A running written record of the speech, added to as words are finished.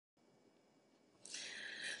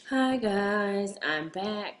Hi guys, I'm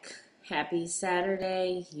back. Happy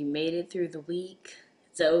Saturday. You made it through the week.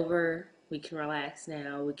 It's over. We can relax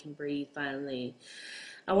now. We can breathe finally.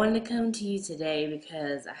 I wanted to come to you today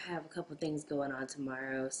because I have a couple things going on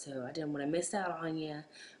tomorrow, so I didn't want to miss out on you,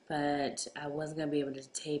 but I wasn't going to be able to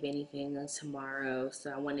tape anything tomorrow,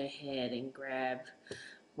 so I went ahead and grabbed,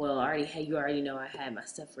 well, you already know I had my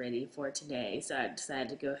stuff ready for today, so I decided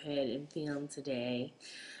to go ahead and film today.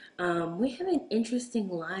 We have an interesting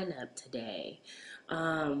lineup today.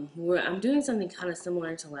 I'm doing something kind of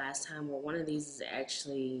similar to last time, where one of these is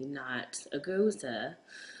actually not a goza,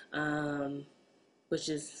 um, which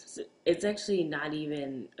is it's actually not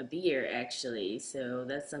even a beer actually. So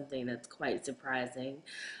that's something that's quite surprising.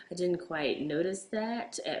 I didn't quite notice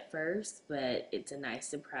that at first, but it's a nice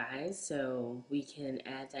surprise. So we can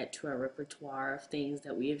add that to our repertoire of things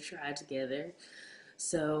that we have tried together.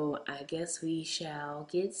 So I guess we shall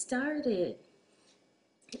get started.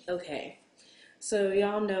 Okay, so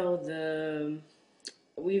y'all know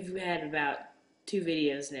we've had about 2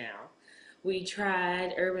 videos now. We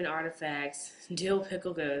tried Urban Artifacts, Dill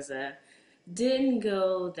Pickle Goza. Didn't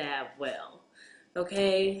go that well.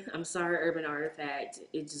 Okay, I'm sorry, Urban Artifact.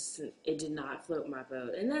 It did not float my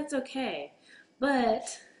boat, and that's okay.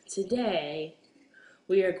 But today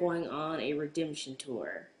we are going on a redemption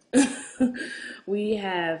tour. We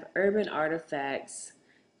have Urban Artifacts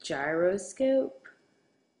Gyroscope,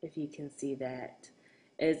 if you can see that.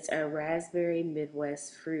 It's a raspberry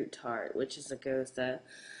Midwest fruit tart, which is a goza.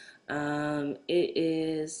 It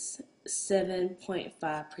is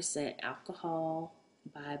 7.5% alcohol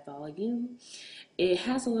by volume. It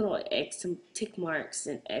has a little some tick marks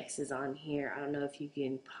and X's on here. I don't know if you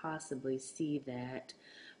can possibly see that,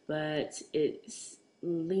 but it's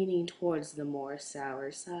leaning towards the more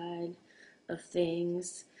sour side of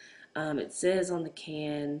things. It says on the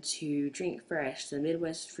can to drink fresh. The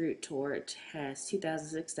Midwest Fruit Tort has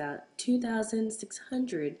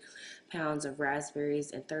 2,600 pounds of raspberries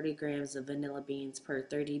and 30 grams of vanilla beans per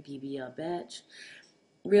 30 bbl batch.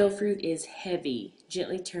 Real fruit is heavy,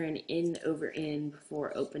 gently turn in over end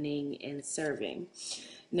before opening and serving.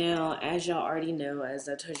 Now, as y'all already know, as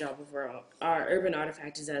I told y'all before, our Urban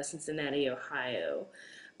Artifact is out of Cincinnati, Ohio.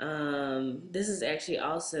 This is actually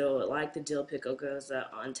also like the Dill Pickle Goza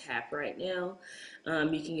on tap right now.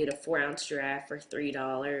 You can get a 4-ounce draft for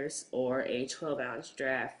 $3 or a 12-ounce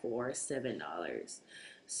draft for $7.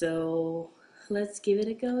 So let's give it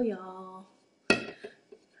a go, y'all.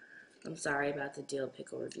 I'm sorry about the dill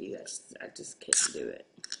pickle review. I just couldn't do it.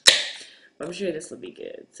 But I'm sure this will be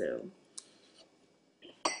good. So,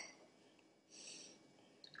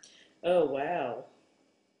 oh wow,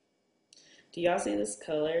 do y'all see this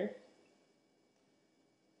color?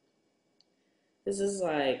 This is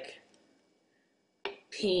like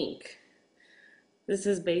pink. This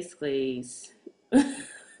is basically. I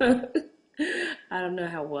don't know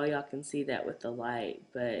how well y'all can see that with the light,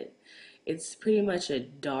 but it's pretty much a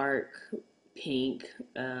dark pink.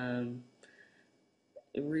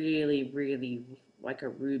 Really, really like a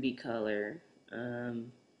ruby color.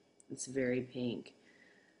 It's very pink.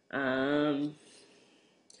 Guess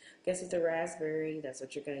with the raspberry, that's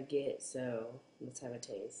what you're gonna get. So let's have a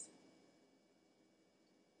taste.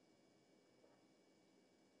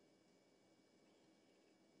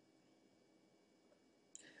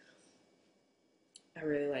 I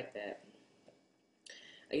really like that.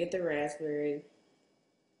 I get the raspberry.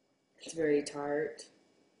 It's very tart.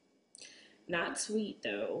 Not sweet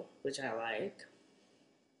though, which I like.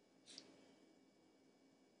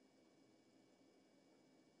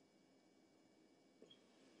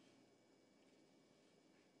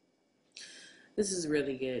 This is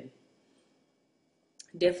really good.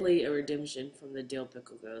 Definitely a redemption from the dill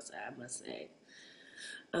pickle goes, I must say.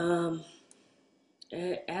 Um,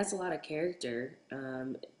 it has a lot of character.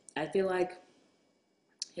 I feel like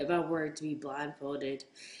if I were to be blindfolded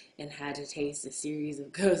and had to taste a series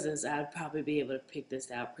of gozas, I'd probably be able to pick this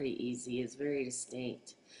out pretty easy. It's very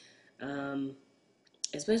distinct. Um,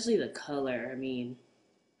 Especially the color. I mean,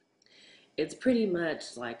 it's pretty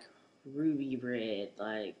much like ruby red.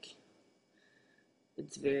 Like,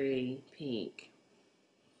 it's very pink.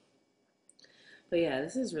 But yeah,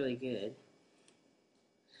 this is really good.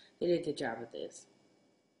 They did a good job with this.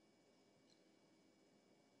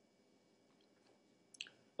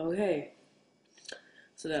 Okay,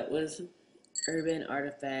 so that was Urban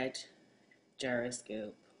Artifact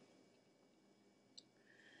Gyroscope.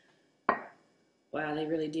 Wow, they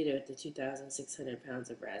really did it with the 2,600 pounds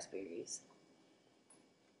of raspberries.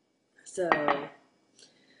 So,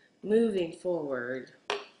 moving forward,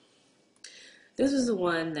 this was the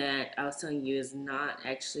one that I was telling you is not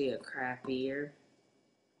actually a craft beer.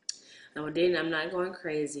 No, I'm not going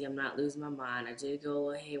crazy. I'm not losing my mind. I did go a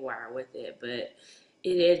little haywire with it, but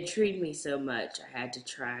it intrigued me so much. I had to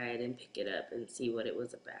try it and pick it up and see what it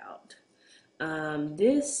was about.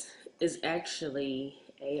 This is actually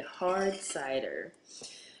a hard cider.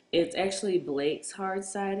 It's actually Blake's hard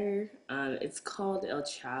cider. It's called El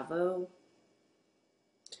Chavo.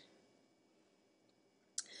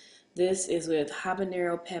 This is with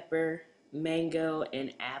habanero pepper, mango,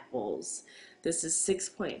 and apples. This is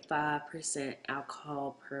 6.5%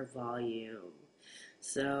 alcohol per volume.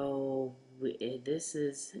 So it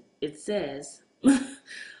says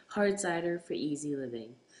hard cider for easy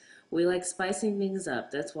living. We like spicing things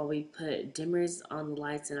up. That's why we put dimmers on the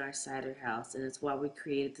lights in our cider house, and it's why we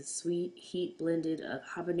created the sweet heat blended of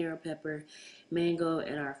habanero pepper, mango,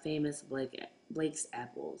 and our famous Blake's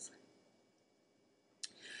apples.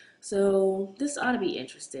 So this ought to be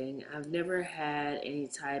interesting. I've never had any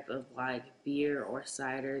type of like beer or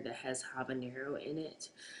cider that has habanero in it.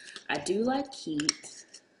 I do like heat.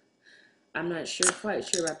 I'm not quite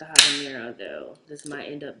sure about the habanero though. This might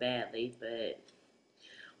end up badly, but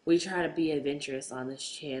we try to be adventurous on this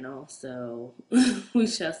channel, so we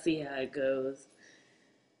shall see how it goes.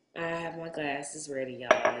 I have my glasses ready,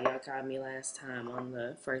 y'all. Y'all caught me last time on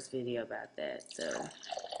the first video about that, so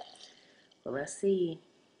well, let's see.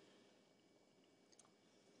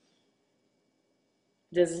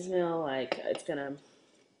 Does it smell like it's gonna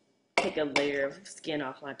take a layer of skin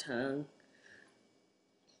off my tongue?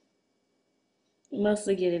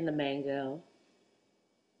 Mostly getting the mango.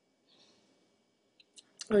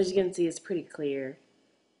 As you can see, it's pretty clear.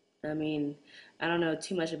 I mean, I don't know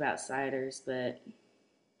too much about ciders, but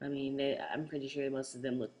I mean, I'm pretty sure most of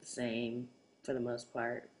them look the same for the most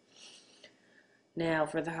part. Now,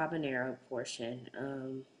 for the habanero portion,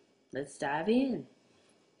 let's dive in.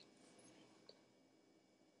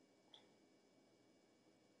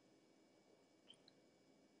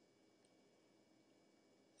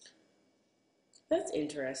 That's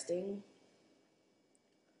interesting.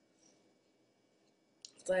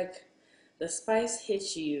 It's like the spice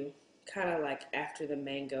hits you kind of like after the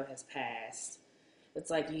mango has passed.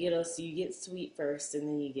 It's like you get sweet first and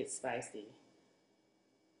then you get spicy.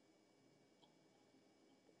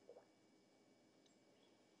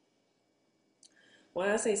 When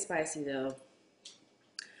I say spicy though,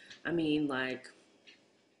 I mean like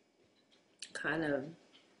kind of,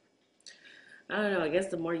 I don't know, I guess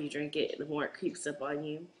the more you drink it, the more it creeps up on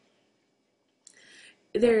you.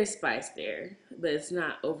 There is spice there, but it's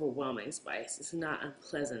not overwhelming spice. It's not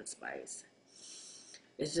unpleasant spice.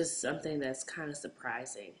 It's just something that's kind of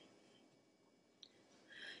surprising.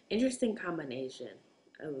 Interesting combination.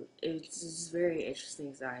 It's just very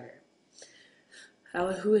interesting cider.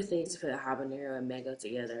 Who would think to put a habanero and mango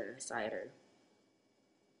together in a cider?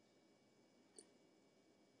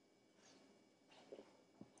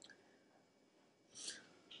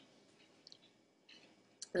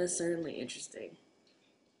 That's certainly interesting.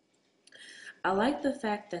 I like the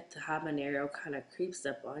fact that the habanero kind of creeps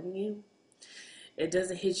up on you. It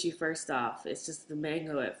doesn't hit you first off. It's just the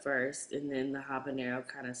mango at first, and then the habanero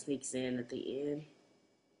kind of sneaks in at the end.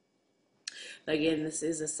 Again, this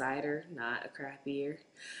is a cider, not a craft beer.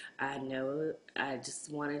 I know. I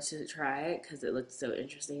just wanted to try it because it looked so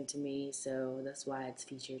interesting to me, so that's why it's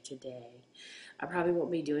featured today. I probably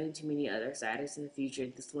won't be doing too many other ciders in the future.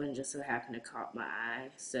 This one just so happened to caught my eye,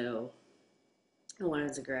 so I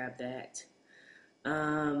wanted to grab that.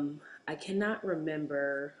 I cannot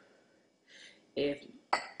remember if,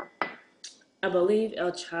 I believe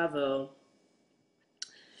El Chavo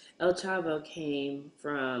came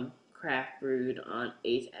from Craft Brewed on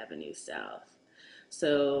 8th Avenue South.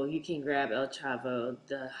 So you can grab El Chavo,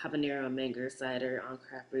 the habanero mango cider on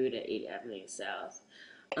Craft Brewed at 8th Avenue South.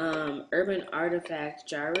 Urban Artifact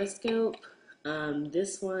Gyroscope.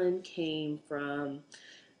 This one came from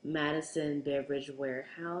Madison Beverage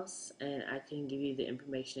Warehouse, and I can give you the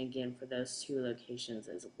information again for those two locations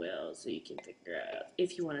as well, so you can figure out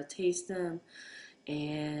if you want to taste them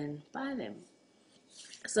and buy them.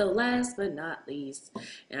 So last but not least,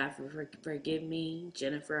 and forgive me,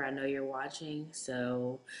 Jennifer, I know you're watching,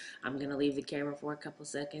 so I'm going to leave the camera for a couple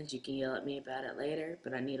seconds. You can yell at me about it later,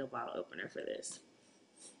 but I need a bottle opener for this.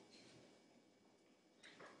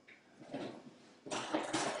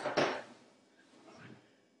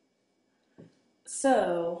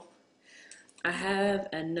 So, I have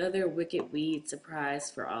another Wicked Weed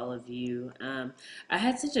surprise for all of you. I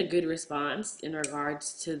had such a good response in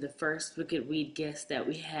regards to the first Wicked Weed guest that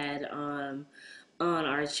we had on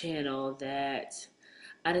our channel that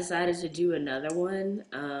I decided to do another one.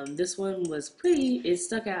 This one was it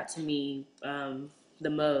stuck out to me the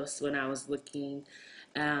most when I was looking.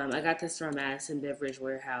 I got this from Madison Beverage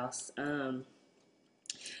Warehouse.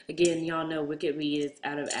 Again, y'all know Wicked Weed is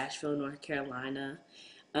out of Asheville, North Carolina.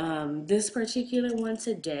 This particular one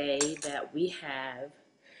today that we have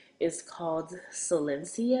is called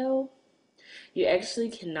Silencio. You actually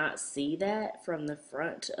cannot see that from the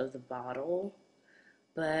front of the bottle,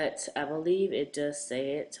 but I believe it does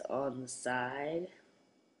say it on the side.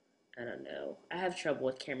 I don't know. I have trouble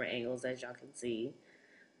with camera angles, as y'all can see,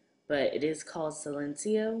 but it is called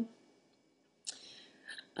Silencio.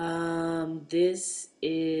 This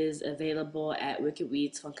is available at Wicked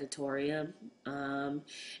Weed's Funkatorium.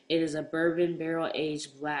 It is a bourbon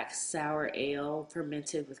barrel-aged black sour ale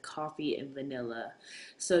fermented with coffee and vanilla.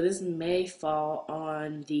 So this may fall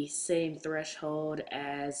on the same threshold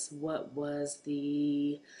as what was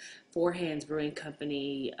the Four Hands Brewing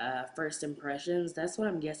Company First Impressions. That's what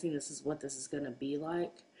I'm guessing this is what this is going to be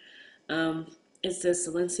like. It says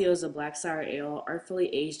Silencio is a black sour ale artfully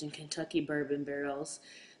aged in Kentucky bourbon barrels.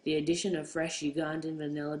 The addition of fresh Ugandan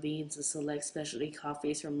vanilla beans and select specialty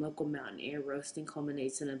coffees from local mountain air roasting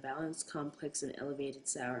culminates in a balanced, complex, and elevated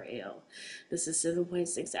sour ale. This is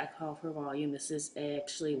 7.6 alcohol per volume. This is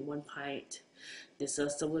actually 1 pint. This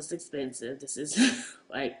also was expensive. This is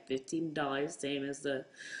like $15, same as the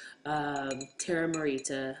Terra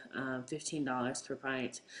Marita, $15 per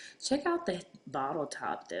pint. Check out the bottle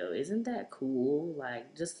top though. Isn't that cool?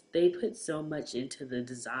 Like, just they put so much into the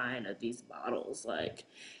design of these bottles. Like,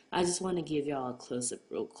 I just want to give y'all a close up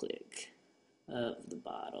real quick of the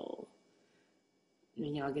bottle.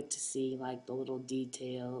 And y'all get to see like the little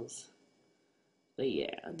details. But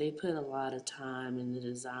yeah, they put a lot of time in the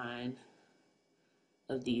design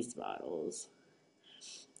of these bottles.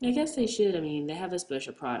 I guess they should. I mean, they have a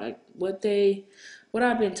special product. What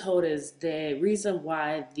I've been told is the reason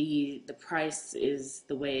why the price is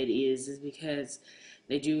the way it is because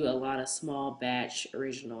they do a lot of small batch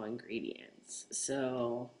original ingredients.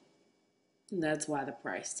 So that's why the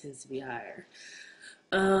price tends to be higher.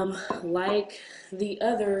 Like the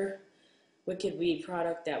other Wicked Weed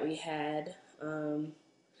product that we had,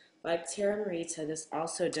 like Terra Marita, this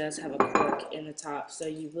also does have a cork in the top, so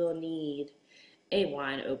you will need a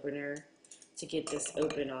wine opener to get this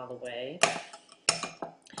open all the way.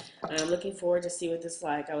 I'm looking forward to see what this is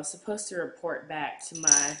like. I was supposed to report back to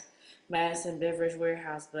my Madison Beverage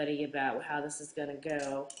Warehouse buddy about how this is going to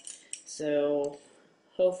go. So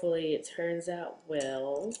hopefully it turns out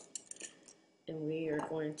well. And we are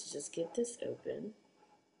going to just get this open.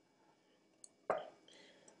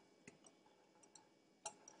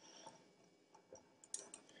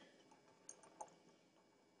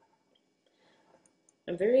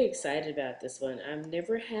 I'm very excited about this one. I've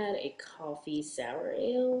never had a coffee sour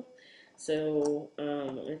ale, so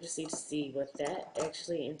I'm interested to see what that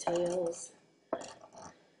actually entails.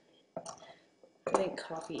 I think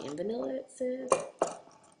coffee and vanilla, it says.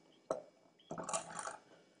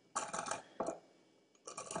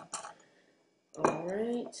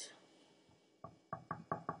 Alright.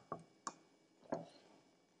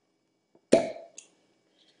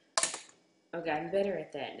 I've gotten better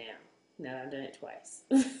at that now. Now that I've done it twice.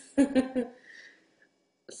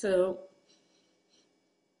 So,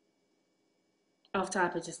 off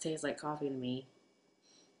top, it just tastes like coffee to me.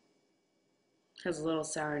 Has a little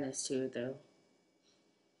sourness to it, though.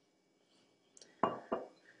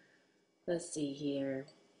 Let's see here.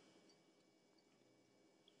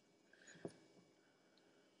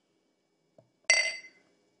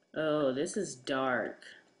 Oh, this is dark.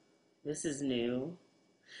 This is new.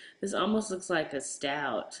 This almost looks like a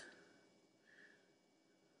stout.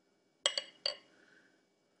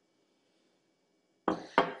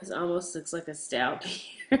 This almost looks like a stout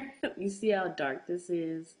beer. You see how dark this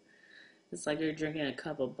is? It's like you're drinking a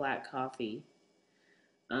cup of black coffee.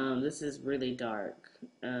 This is really dark.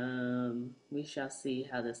 We shall see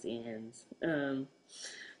how this ends.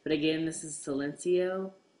 But again, this is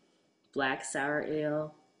Silencio, black sour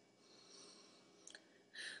ale.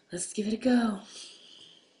 Let's give it a go.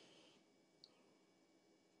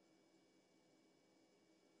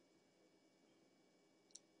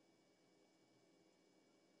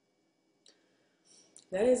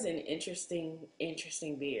 That is an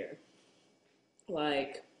interesting beer.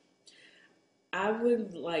 Like,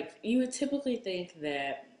 you would typically think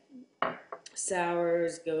that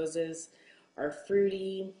sours, gozes are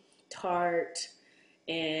fruity, tart,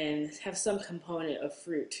 and have some component of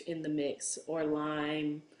fruit in the mix or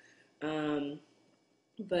lime.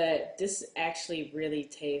 But this actually really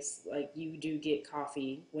tastes like you do get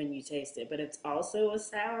coffee when you taste it, but it's also a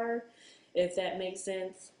sour, if that makes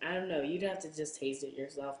sense. I don't know. You'd have to just taste it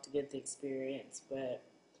yourself to get the experience, but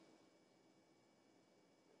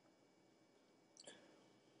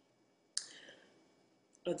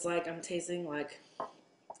It's like I'm tasting like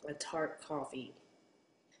a tart coffee.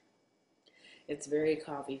 It's very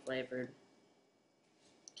coffee flavored.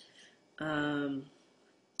 Um,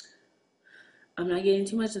 I'm not getting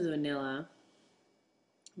too much of the vanilla,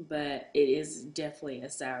 but it is definitely a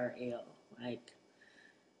sour ale. Like,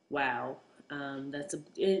 wow, that's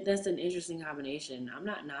an interesting combination. I'm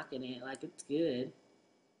not knocking it. Like, it's good.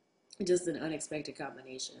 Just an unexpected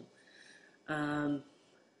combination. Um,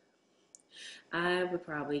 I would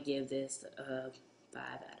probably give this a 5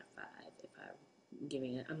 out of 5 if I'm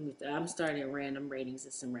giving it. I'm starting a random rating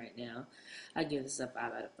system right now. I give this a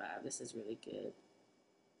 5 out of 5. This is really good.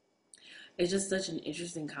 It's just such an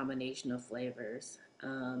interesting combination of flavors,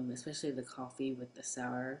 especially the coffee with the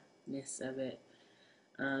sourness of it.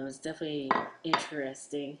 It's definitely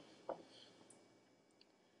interesting.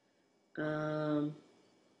 Um,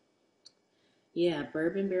 yeah,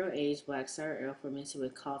 bourbon barrel aged black sour ale fermented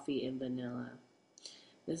with coffee and vanilla.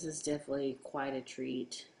 This is definitely quite a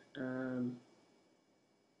treat.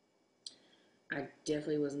 I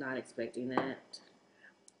definitely was not expecting that,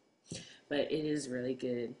 but it is really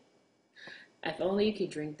good. If only you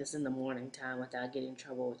could drink this in the morning time without getting in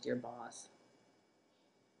trouble with your boss.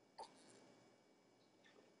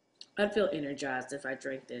 I'd feel energized if I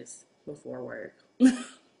drank this before work.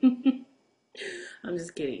 I'm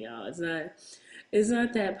just kidding, y'all. It's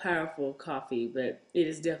not that powerful coffee, but it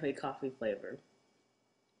is definitely coffee flavor.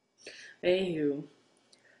 Anywho,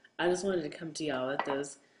 I just wanted to come to y'all with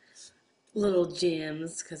those little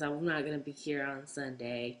gems because I'm not gonna be here on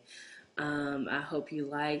Sunday. I hope you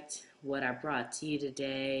liked what I brought to you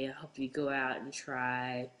today. I hope you go out and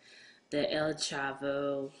try the El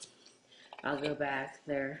Chavo. I'll go back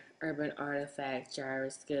their Urban Artifact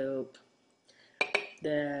Gyroscope,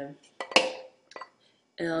 the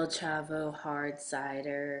El Chavo Hard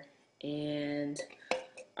Cider, and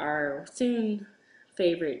our soon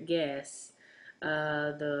favorite guest,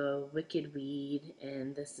 the Wicked Weed,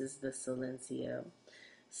 and this is the Silencio.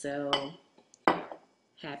 So,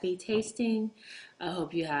 happy tasting. I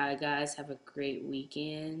hope you guys have a great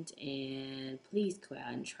weekend, and please go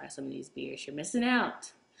out and try some of these beers. You're missing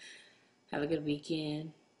out. Have a good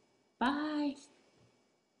weekend. Bye.